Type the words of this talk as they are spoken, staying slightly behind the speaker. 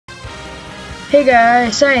Hey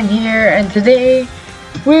guys, Cyan here, and today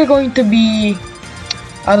we're going to be,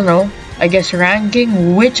 I guess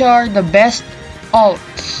ranking which are the best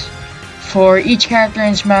alts for each character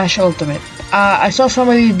in Smash Ultimate. I saw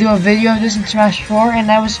somebody do a video of this in Smash 4, and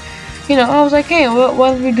I was like, hey,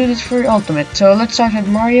 why don't we do this for Ultimate? So let's start with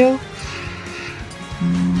Mario.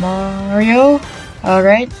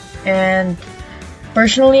 Alright, and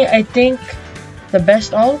personally, I think the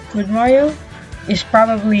best ult with Mario is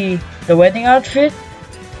probably the wedding outfit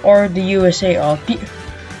or the USA ult.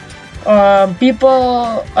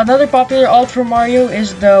 Another popular ult for Mario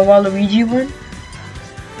is the Waluigi one,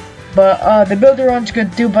 but the builder one's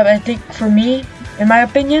good too. But I think for me, in my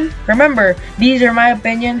opinion, remember these are my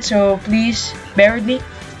opinion, so please bear with me.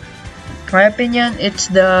 My opinion, it's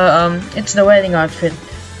the wedding outfit.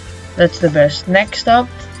 That's the best. Next up,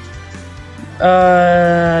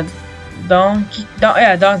 Donkey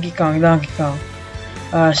Kong.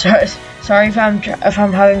 Sorry if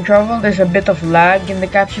I'm having trouble. There's a bit of lag in the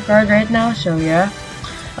capture card right now, so yeah.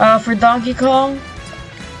 For Donkey Kong,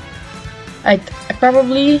 I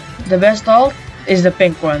probably the best ult is the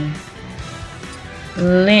pink one.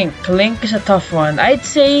 Link is a tough one. I'd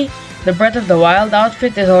say the Breath of the Wild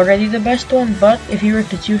outfit is already the best one, but if you were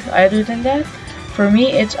to choose either than that, for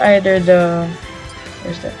me it's either the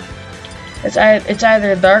It's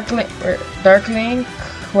either Dark Link.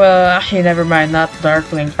 Well, actually, never mind. Not Dark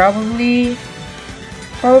Link. Probably.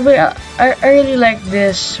 I really like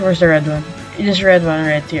this. Where's the red one? This red one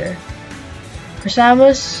right here. For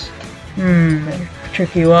Samus,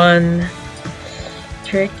 tricky one.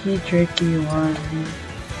 Tricky one.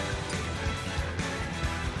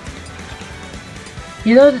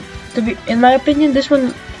 You know, in my opinion, this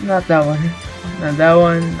one, not that one, not that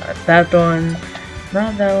one, not that one.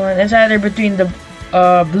 Not that one. It's either between the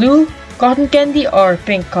blue cotton candy or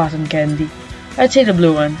pink cotton candy. I'd say the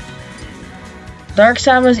blue one. Dark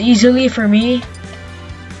Samus easily for me.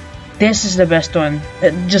 This is the best one.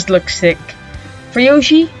 It just looks sick. For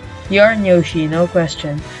Yoshi, Yarn Yoshi, no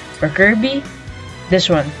question. For Kirby, this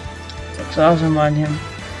one. Looks awesome on him.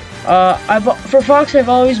 For Fox, I've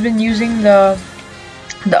always been using the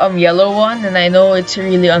yellow one, and I know it's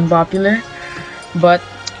really unpopular, but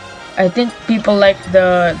I think people like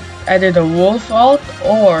either the Wolf ult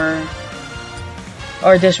or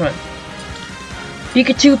this one.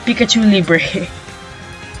 Pikachu Libre.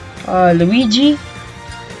 Luigi,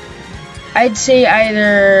 I'd say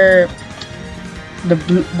either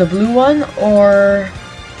the blue one or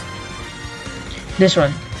this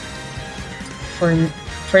one.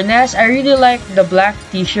 For Ness, I really like the black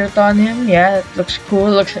t-shirt on him. Yeah, it looks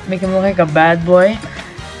cool. Make him look like a bad boy.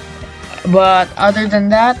 But other than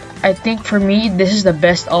that, I think for me, this is the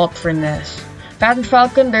best ult for Ness. Captain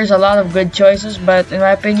Falcon, there's a lot of good choices, but in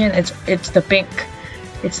my opinion, it's the pink.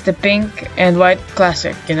 It's the pink and white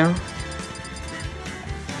classic, you know.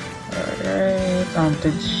 Alright,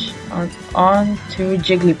 on to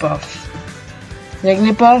Jigglypuff.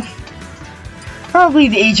 Jigglypuff, probably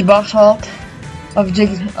the H-Box ult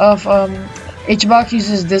H-Box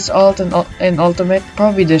uses this ult in Ultimate.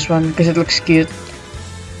 Probably this one because it looks cute.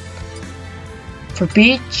 For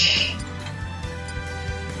Peach,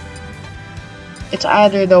 it's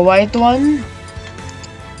either the white one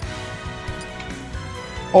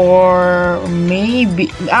or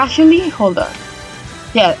maybe hold on.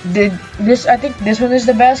 Yeah, I think this one is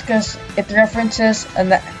the best because it references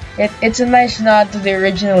it's a nice nod to the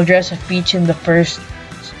original dress of Peach in the first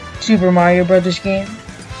Super Mario Brothers game.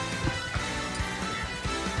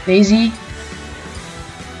 Daisy.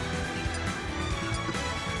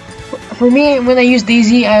 For me, when I use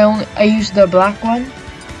Daisy, I use the black one,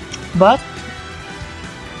 but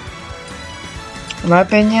in my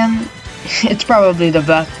opinion, it's probably the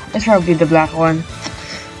black. It's probably the black one.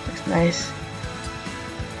 Looks nice.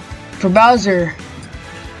 For Bowser,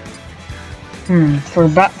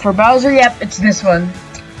 for Bowser, yep, it's this one.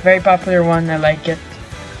 Very popular one. I like it.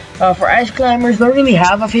 For Ice Climbers, don't really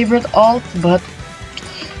have a favorite ult, but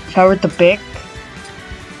if I were to pick,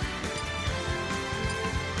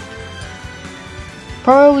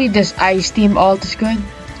 probably this Ice Team ult is good.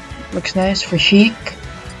 Looks nice. For Sheik,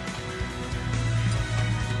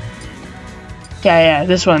 yeah,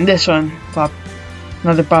 this one,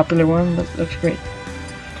 another popular one. That looks great.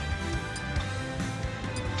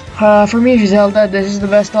 For me, Zelda, this is the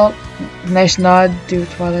best ult. Nice nod to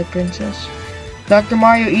Twilight Princess. Dr.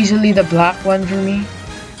 Mario, easily the black one for me.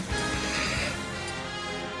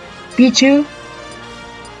 Pichu,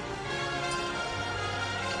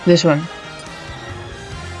 this one.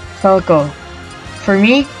 Falco, for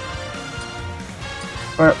me.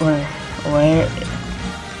 Where?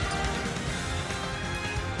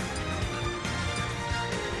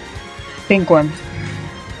 Pink one.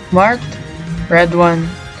 Mart, red one.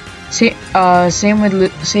 Same with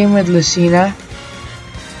Lucina.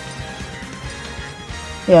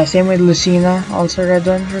 Yeah, same with Lucina. Also red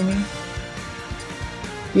one for me.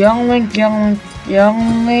 Young Link.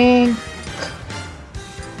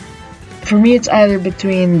 For me, it's either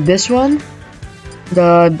between this one,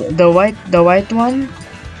 the white one,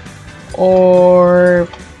 or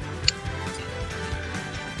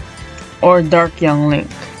Dark Young Link.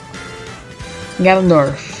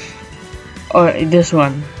 Ganondorf. Or this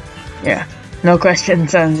one. Yeah. No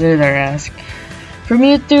questions answered or asked. For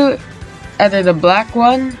me too, either the black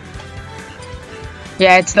one.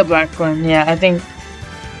 Yeah, it's the black one. Yeah, I think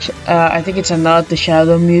it's a nod to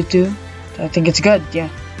Shadow Mewtwo. I think it's good, yeah.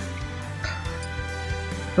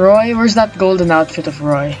 Roy, where's that golden outfit of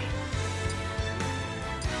Roy?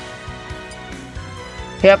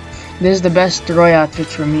 Yep, this is the best Roy outfit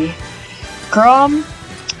for me. Chrom.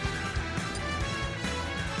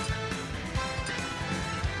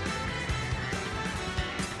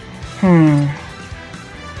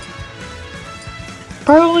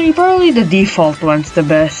 Probably the default one's the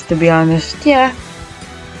best, to be honest. Yeah.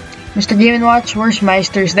 Mr. Game & Watch, where's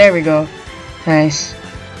Meisters? There we go. Nice.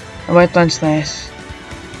 The white one's nice.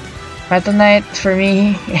 Meta Knight, for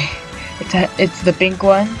me, it's the pink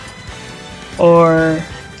one. Or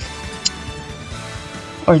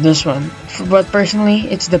this one. But personally,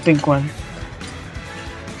 it's the pink one.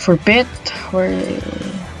 For Pit, where...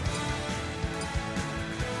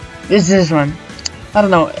 It's this one. I don't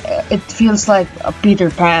know, it feels like a Peter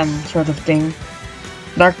Pan sort of thing.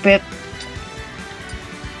 Dark Pit.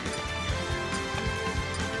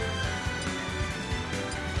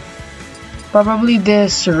 Probably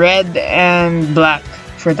this red and black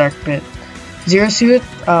for Dark Pit. Zero Suit,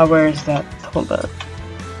 where is that? Hold up.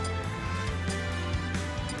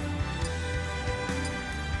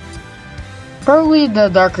 Probably the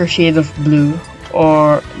darker shade of blue,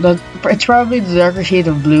 it's probably the darker shade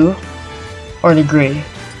of blue or the gray.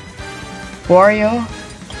 Wario,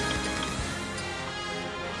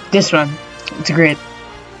 this one, it's great.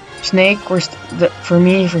 Snake, for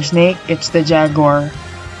me, for Snake, it's the Jaguar.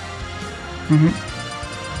 Oh,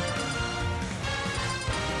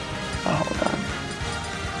 hold on.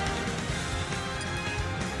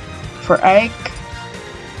 For Ike,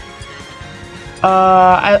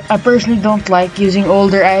 I personally don't like using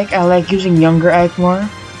older Ike. I like using younger Ike more.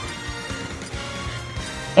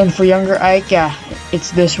 And for younger Ike, yeah,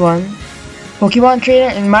 it's this one. Pokemon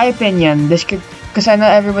Trainer, in my opinion, this could, because I know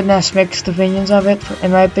everyone has mixed opinions of it.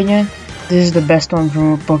 In my opinion, this is the best one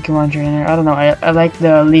from Pokemon Trainer. I don't know. I like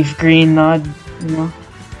the leaf green nod, you know.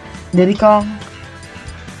 Diddy Kong.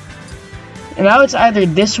 And now it's either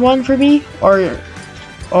this one for me or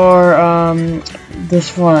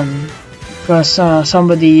this one. Because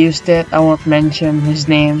somebody used it. I won't mention his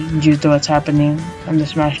name due to what's happening on the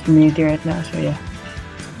Smash community right now, so yeah.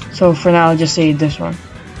 So for now, I'll just say this one.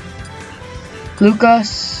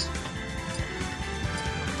 Lucas.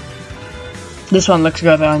 This one looks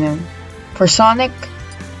good on him. For Sonic,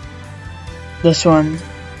 this one.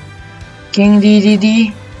 King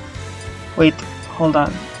DDD. Wait, hold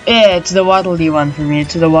on. Yeah, it's the Waddle Dee one for me.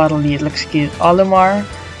 It's the Waddle Dee. It looks cute. Olimar.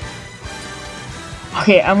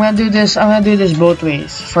 Okay, I'm gonna do this both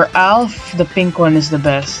ways. For Alf, the pink one is the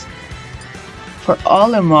best. For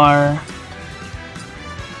Olimar,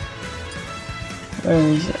 where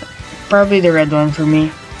is it? Probably the red one for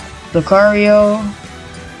me. Lucario.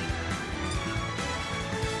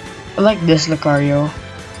 I like this Lucario.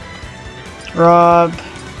 Rob.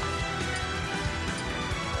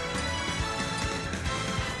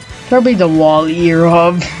 Probably the Wall-E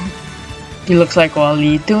Rob. He looks like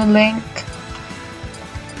Wall-E. Toon Link.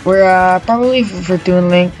 We're probably for Toon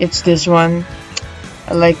Link, it's this one.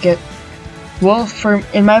 I like it. Well,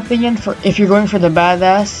 in my opinion, if you're going for the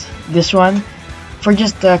badass, this one. For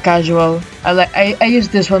just the casual, I use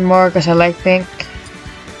this one more because I like pink.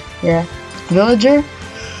 Yeah. Villager.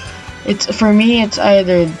 For me, it's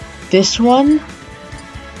either this one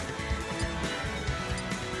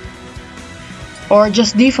or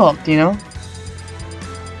just default, you know.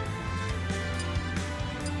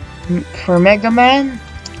 For Mega Man.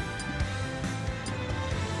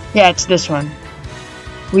 Yeah, it's this one.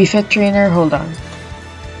 Wii Fit Trainer, hold on.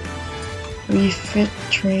 Wii Fit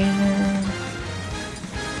Trainer.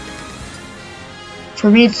 For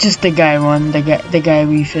me, it's just the guy one, the guy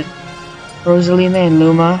Wii Fit. Rosalina and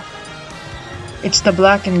Luma. It's the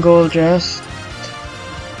black and gold dress.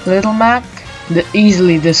 Little Mac,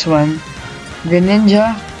 easily this one.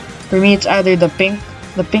 Greninja. For me, it's either the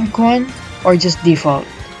pink one, or just default.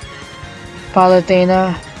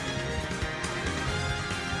 Palutena.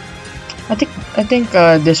 I think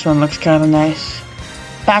this one looks kind of nice.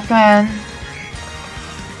 Pac-Man.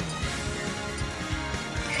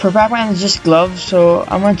 For Pac-Man, it's just gloves, so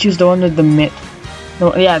I'm gonna choose the one with the mitt.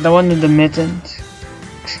 Yeah, the one with the mittens.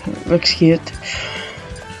 Looks cute.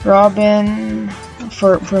 Robin.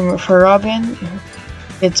 For Robin,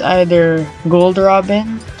 it's either Gold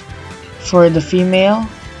Robin for the female,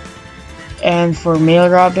 and for male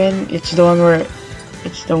Robin, it's the one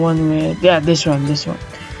with this one.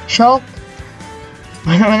 Shulk.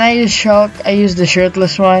 When I use Shulk, I use the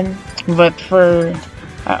shirtless one, but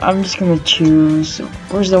I'm just gonna choose.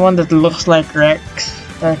 Where's the one that looks like Rex?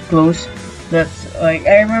 That close. That's like,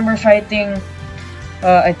 I remember fighting.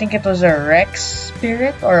 I think it was a Rex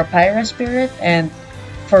spirit or a Pyra spirit, and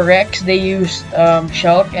for Rex they used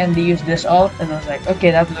Shulk and they used this alt, and I was like, okay,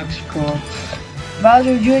 that looks cool.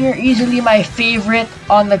 Bowser Jr. easily my favorite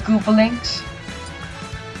on the Koopalings.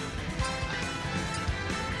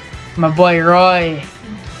 My boy Roy.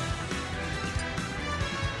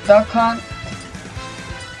 Duck Hunt.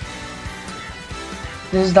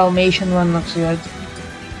 This Dalmatian one looks good.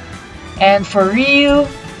 And for Ryu,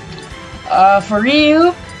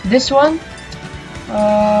 this one.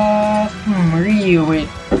 Ryu, wait.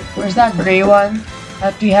 Where's that gray one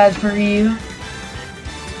that we had for Ryu?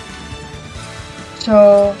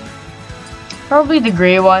 So, probably the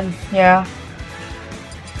gray one, yeah.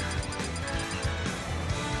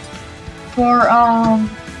 For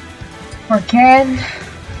Ken,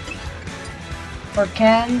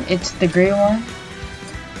 it's the gray one.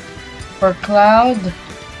 For Cloud,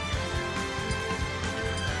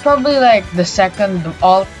 probably like the second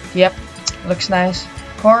alt. Yep, looks nice.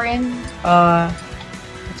 Corrin,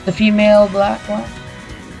 it's the female black one.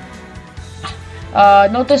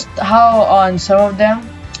 Noticed how on some of them,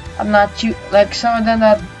 I'm not like some of them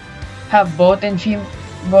that have both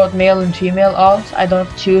male and female alts. I don't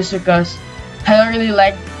choose because I don't really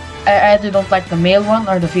like. I either don't like the male one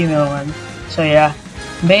or the female one. So yeah,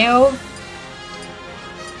 Bayo.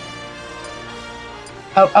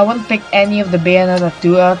 I wouldn't pick any of the Bayonetta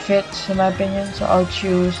 2 outfits in my opinion, so I'll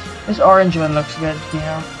choose this orange one. Looks good, you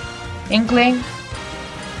know. Inkling.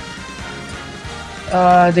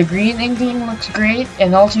 The green Inkling looks great,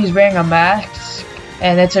 and also he's wearing a mask,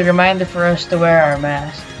 and it's a reminder for us to wear our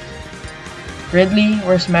mask. Ridley,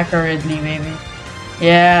 where's Mecha Ridley, baby?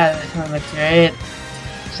 Yeah, this one looks great.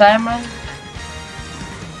 Simon.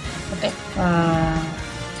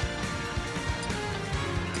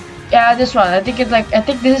 Yeah, this one. I think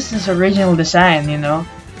this is his original design, you know.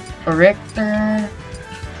 For Richter.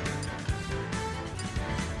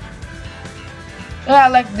 Yeah, I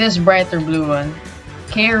like this brighter blue one.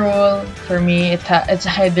 K. Rool, for me, it's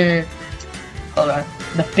either, hold on,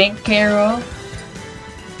 the pink K. Rool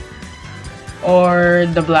or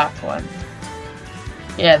the black one.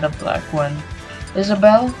 Yeah, the black one.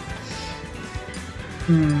 Isabel?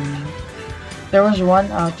 There was one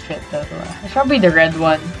outfit that it's probably the red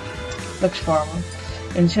one. Looks formal.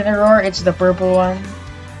 Incineroar, it's the purple one.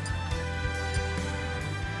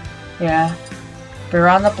 Yeah.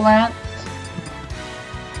 Piranha Plant.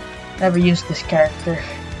 Never used this character.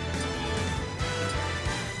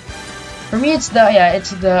 For me, it's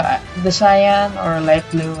the cyan or light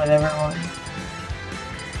blue, whatever one.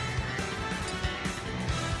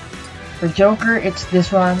 For Joker, it's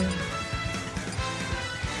this one.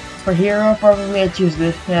 For Hero, probably I choose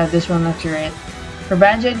this. Yeah, this one looks great. For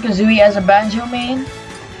Banjo and Kazooie as a Banjo main,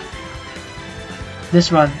 this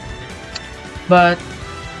one. But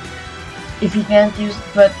if you can't use,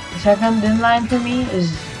 but second in line for me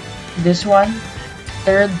is this one.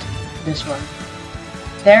 Third, this one.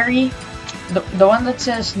 Terry, the one that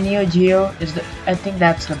says Neo Geo I think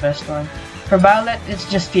that's the best one. For Violet, it's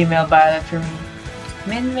just female Violet for me.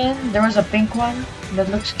 Min Min, there was a pink one that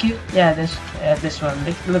looks cute. Yeah, this one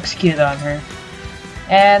looks cute on her.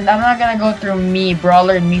 And I'm not gonna go through me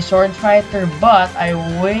Brawler and me Sword Fighter, but I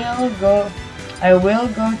will go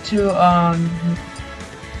to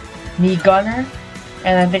me Gunner,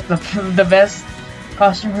 and I think the best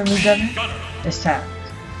costume for me Gunner is Sam.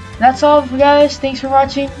 That's all, guys. Thanks for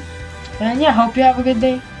watching, and yeah, hope you have a good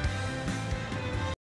day.